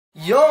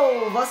Yo,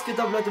 was geht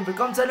ab, Leute, und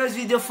willkommen zu einem neues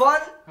Video von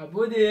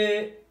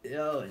Abonnieren.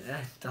 Yo,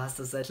 du hast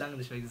das seit langem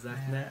nicht mehr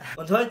gesagt, ne?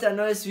 Und heute ein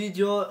neues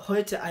Video,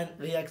 heute ein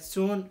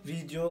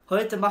Reaktion-Video.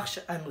 Heute mache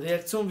ich ein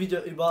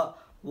Reaktion-Video über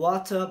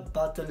Water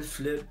Bottle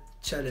Flip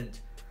Challenge.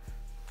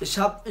 Ich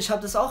hab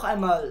das auch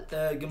einmal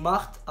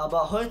gemacht,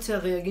 aber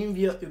heute reagieren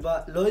wir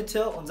über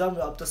Leute und sagen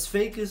wir, ob das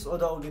fake ist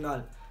oder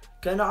original.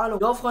 Keine Ahnung.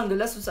 Ja, Freunde,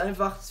 lasst uns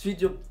einfach das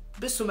Video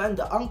bis zum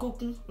Ende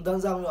angucken und dann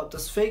sagen wir, ob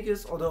das fake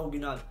ist oder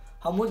original.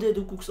 Hamude,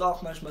 du guckst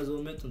auch manchmal so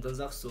mit und dann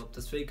sagst du, ob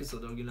das fake ist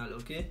oder original,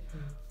 okay?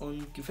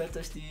 Und gefällt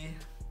euch die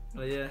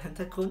neue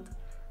Hintergrund?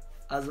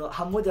 Also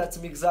Hamude hat zu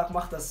mir gesagt,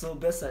 mach das so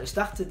besser. Ich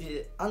dachte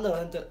die andere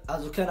Hintergrund,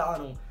 also keine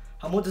Ahnung.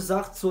 Hamude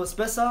sagt, so ist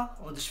besser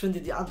und ich finde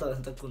die andere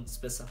Hintergrund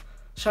ist besser.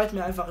 Schreibt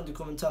mir einfach in die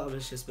Kommentare,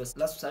 welches ist besser.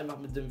 Lasst uns einfach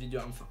mit dem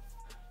Video anfangen.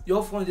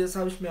 Jo Freunde, jetzt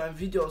habe ich mir ein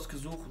Video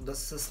ausgesucht und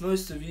das ist das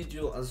neueste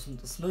Video, also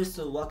das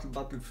neueste Water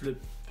Bottle Flip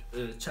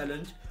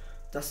Challenge.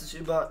 Das ist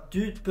über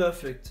Dude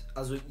Perfect,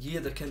 also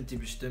jeder kennt die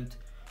bestimmt.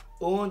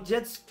 Und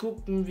jetzt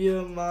gucken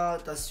wir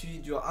mal das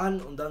Video an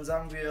und dann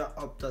sagen wir,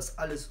 ob das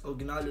alles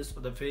original ist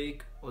oder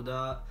fake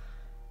oder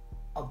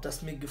ob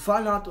das mir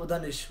gefallen hat oder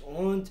nicht.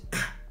 Und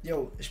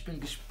yo, ich bin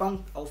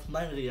gespannt auf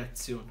meine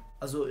Reaktion.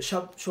 Also ich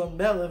habe schon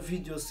mehrere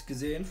Videos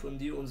gesehen von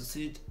dir und es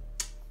sieht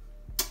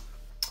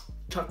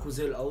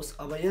Chakosel aus,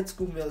 aber jetzt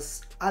gucken wir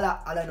das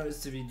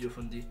allerneueste Video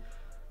von dir.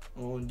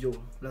 Und jo,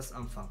 lass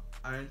anfangen.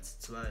 1,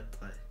 2,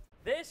 3.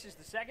 This is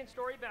the second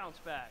story bounce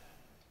back.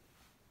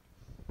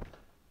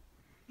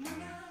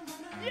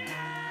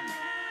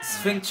 Es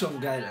fängt schon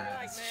geil an,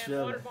 ich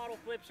schwöre. Water bottle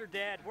flips are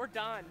dead. We're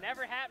done.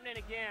 Never happening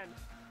again.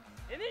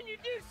 And then you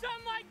do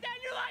something like that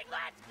and you're like,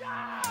 let's go!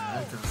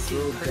 Alter,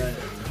 so geil,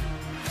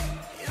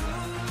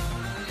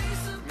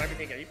 You might be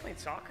thinking, are you playing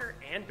soccer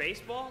and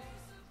baseball?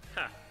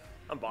 Ha,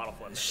 I'm bottle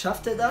flipping.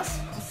 Schafft er das?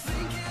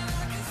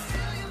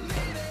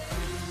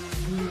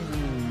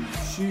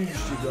 Tschüss,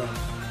 Digga.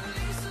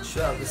 Ich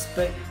schwöre,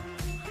 Respekt.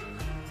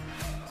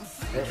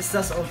 Ist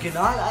das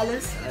original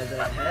alles?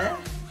 Alter, hä?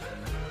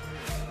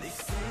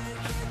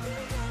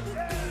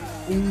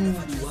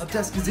 Habt ihr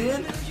das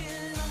gesehen?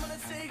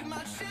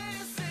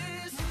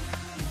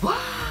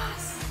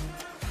 Was?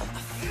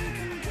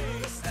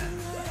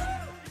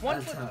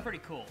 One flip is pretty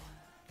cool,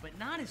 but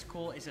not as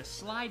cool is a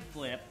slide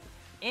flip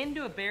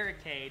into a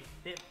barricade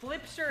that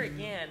flips her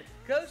again,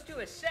 goes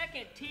to a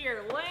second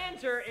tier,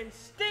 lands her and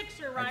sticks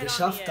her right on the edge. Der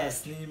schafft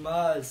das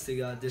niemals,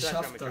 Digga. Der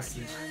schafft das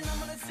nicht.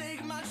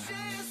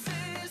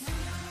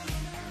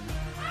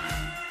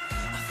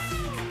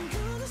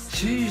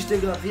 Tschüss,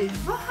 Digga.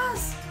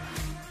 Was?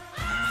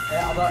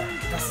 Ja, aber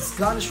das ist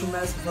gar nicht vom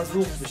ersten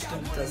Versuch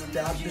bestimmt.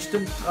 Der hat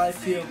bestimmt 3,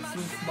 4,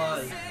 5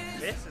 Mal.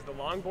 This is the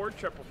longboard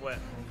triple flip.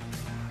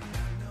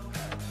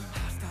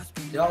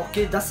 Ja,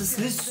 okay, das ist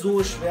nicht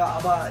so schwer,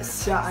 aber es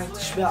ist ja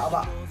eigentlich schwer,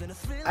 aber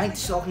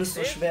eigentlich auch nicht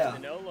so schwer.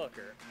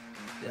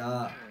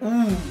 Ja.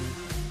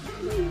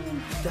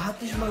 Der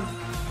hat nicht mal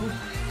gut.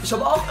 Ich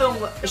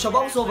habe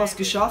auch sowas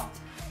geschafft.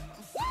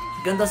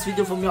 Ihr könnt das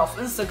Video von mir auf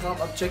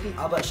Instagram abchecken,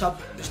 aber ich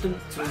habe bestimmt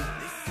so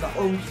nach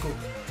oben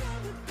geguckt.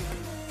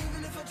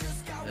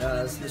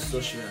 Ja, das ist nicht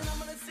so schwer.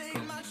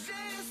 Komm.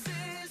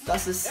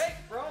 Das ist,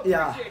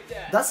 ja,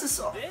 das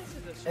ist,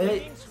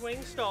 ey,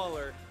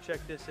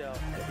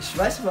 ich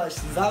weiß nicht, was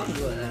ich sagen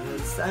soll,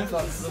 das ist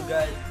einfach so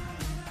geil.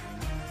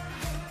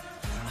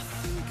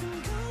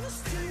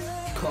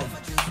 Komm,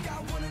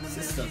 was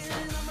ist das?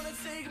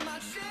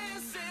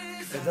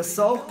 Ja, das ist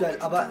auch geil,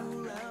 aber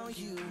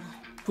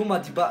guck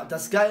mal,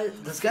 das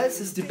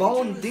Geilste ist, die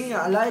bauen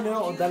Dinge alleine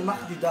und dann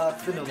machen die da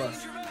drinnen was.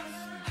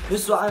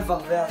 Müsst du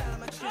einfach werfen.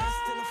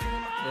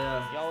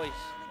 Ja. You always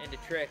end a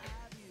trick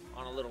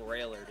on a little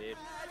railer, dude.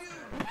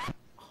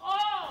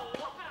 Oh!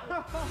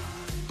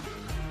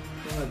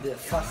 Junge, der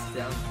fast,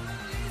 ja.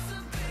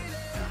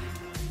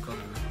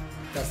 Komm,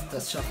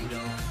 das schaffen wir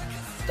auch.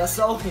 Das ist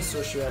auch nicht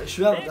so schwer. Ich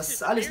schwöre, das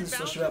ist alles nicht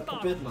so schwer.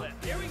 Probiert mal.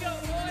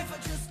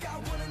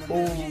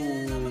 Oh,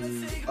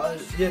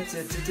 jetzt.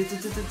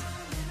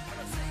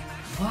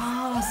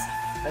 Was?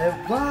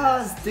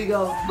 Was,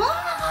 Digga?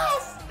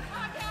 Was?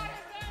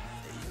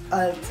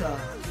 Alter,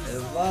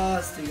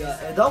 was, Digga?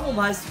 Daumen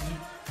heißt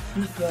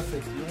du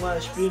perfekt. Junge,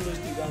 ich spiele durch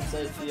die ganze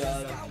Zeit hier,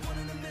 Alter.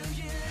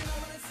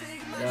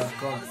 Ja,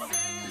 komm.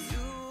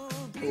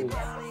 Oh, was?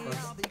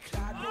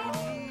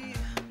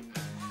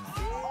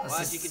 Well,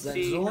 as you can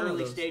see,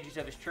 early stages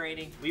of his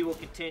training, we will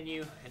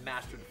continue and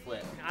master the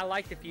flip. I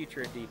like the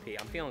future of DP.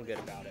 I'm feeling good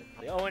about it.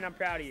 Owen, I'm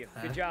proud of you.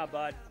 Good job,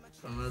 bud.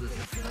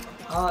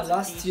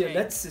 Last year,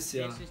 letztes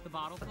Jahr.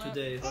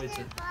 Today,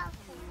 heute.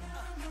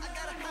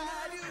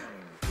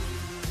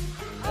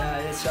 Ja,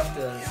 jetzt schafft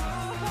er es.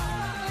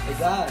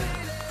 Egal.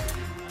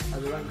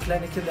 Also wenn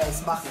kleine Kinder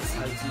es machen, ist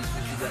halt süß,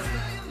 nicht wieder.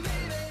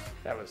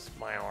 That was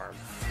my arm.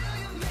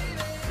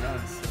 Ja,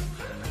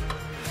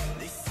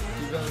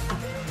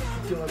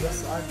 guck dir mal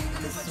das an.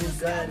 Das ist so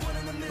geil.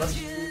 Was,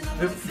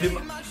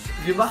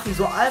 wir machen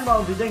so einmal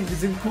und wir denken, wir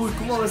sind cool.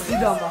 Guck mal, was die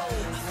da machen.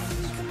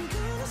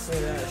 Achso,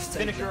 ja, ich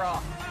zeig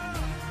dir.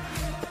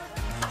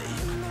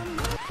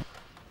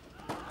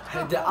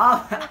 Hey, der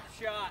Arm.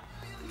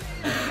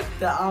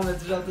 Der Arme,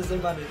 ich schaut das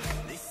immer nicht.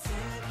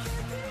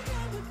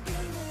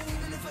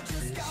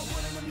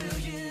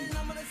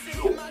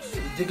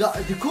 Digga,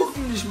 die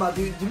gucken nicht mal,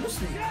 die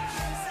müssen.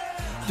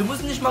 Du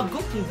musst nicht mal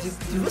gucken,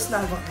 die müssen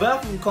einfach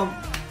werfen, komm.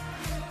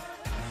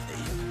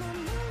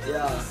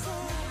 Ja.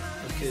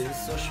 Okay,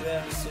 ist so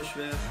schwer, ist so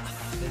schwer.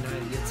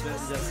 Nein, jetzt werden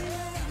sie das.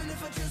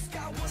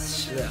 Das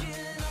ist schwer.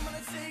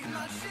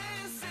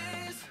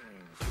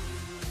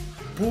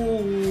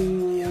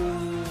 Boom.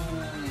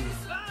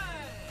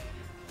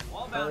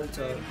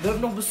 Alter, wirf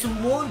noch bis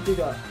zum Mond,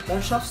 Digga.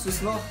 Dann schaffst du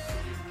es noch.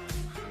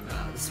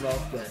 Ja, das war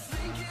auch geil.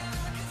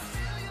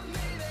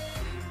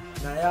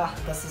 Naja,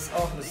 das ist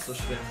auch nicht so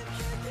schwer.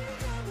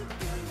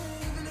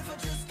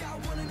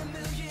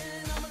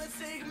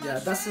 Ja,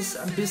 das ist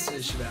ein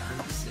bisschen schwer,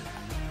 ein bisschen.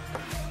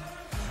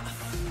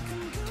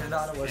 Keine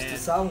Ahnung, was ich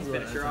das sagen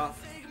soll. Ja.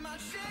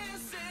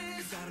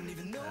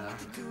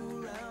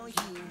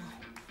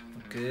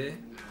 Okay.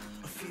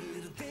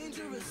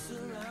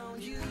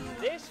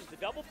 This is the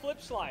double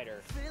flip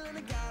slider.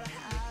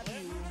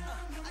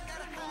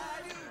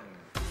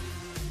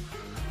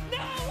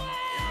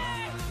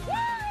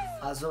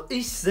 Also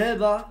ich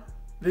selber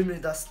will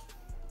mir das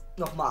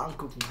nochmal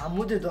angucken.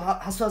 Hamude,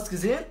 hast du das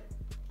gesehen?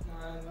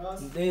 Nein,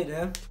 was? Nee,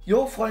 ne?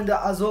 Jo, Freunde,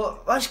 also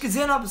was ich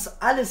gesehen habe, ist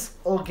alles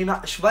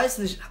original. Ich weiß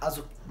nicht,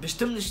 also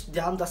bestimmt nicht,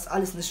 die haben das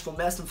alles nicht vom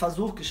ersten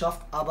Versuch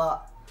geschafft,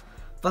 aber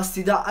was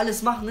die da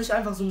alles machen, nicht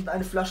einfach so mit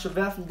einer Flasche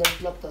werfen, dann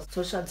klappt das.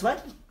 Soll ich einen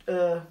zweiten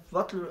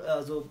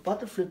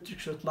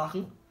Butterflip-Trickshot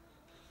machen?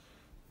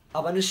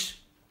 Aber nicht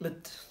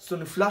mit so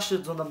einer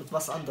Flasche, sondern mit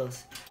was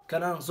anderes.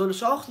 Keine Ahnung, soll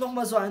ich auch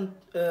nochmal so ein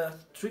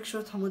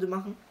Trickshot Hamude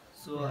machen?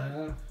 So,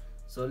 Ja.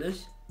 soll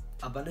ich?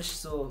 Aber nicht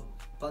so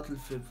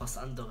Butterflip, was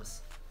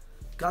anderes.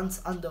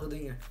 Ganz andere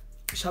Dinge.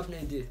 Ich habe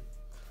eine Idee.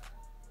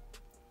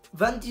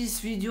 Wann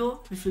dieses Video,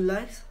 wie viele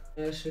Likes?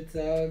 Ich würde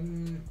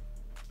sagen,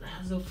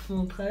 so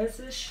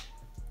 35.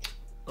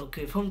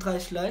 Okay,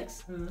 35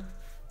 Likes. Ja.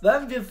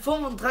 Wenn wir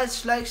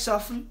 35 Likes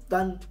schaffen,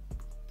 dann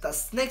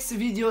das nächste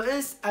Video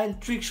ist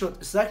ein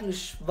Trickshot. Ich sag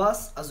nicht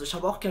was, also ich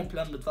habe auch keinen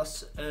Plan mit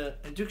was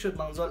ein Trickshot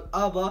machen soll,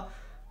 aber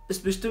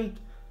ist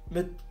bestimmt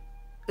mit,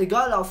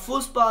 egal auf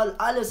Fußball,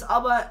 alles,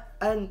 aber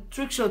ein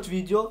Trickshot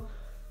Video.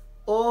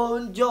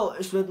 Und jo,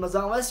 ich würde mal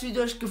sagen, wenn das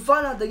Video euch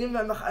gefallen hat, dann geben wir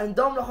einfach einen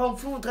Daumen nach oben.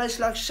 35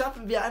 Likes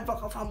schaffen wir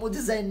einfach auf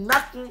Hamude seinen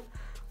Nacken.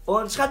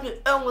 Und schreibt mir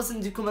irgendwas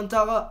in die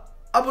Kommentare.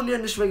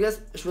 Abonnieren nicht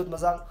vergessen. Ich würde mal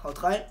sagen,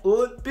 haut rein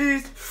und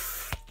peace.